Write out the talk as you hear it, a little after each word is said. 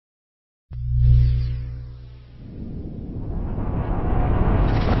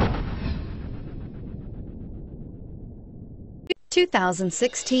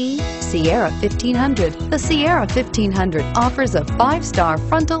2016 Sierra 1500. The Sierra 1500 offers a 5-star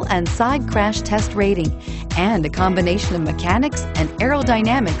frontal and side crash test rating and a combination of mechanics and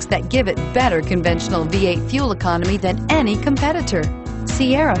aerodynamics that give it better conventional V8 fuel economy than any competitor.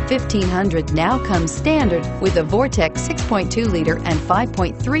 Sierra 1500 now comes standard with a Vortex 6.2-liter and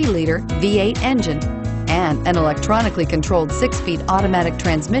 5.3-liter V8 engine and an electronically controlled 6-speed automatic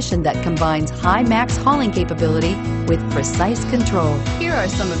transmission that combines high max hauling capability with precise control. Here are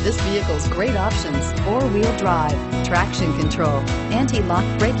some of this vehicle's great options: 4-wheel drive, traction control, anti-lock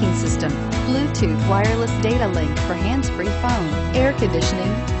braking system, Bluetooth wireless data link for hands-free phone, air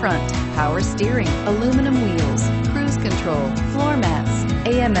conditioning, front, power steering, aluminum wheels, cruise control, floor mats,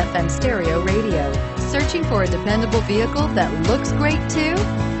 AM/FM stereo radio. Searching for a dependable vehicle that looks great too?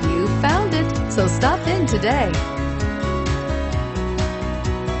 You found it, so stop in today.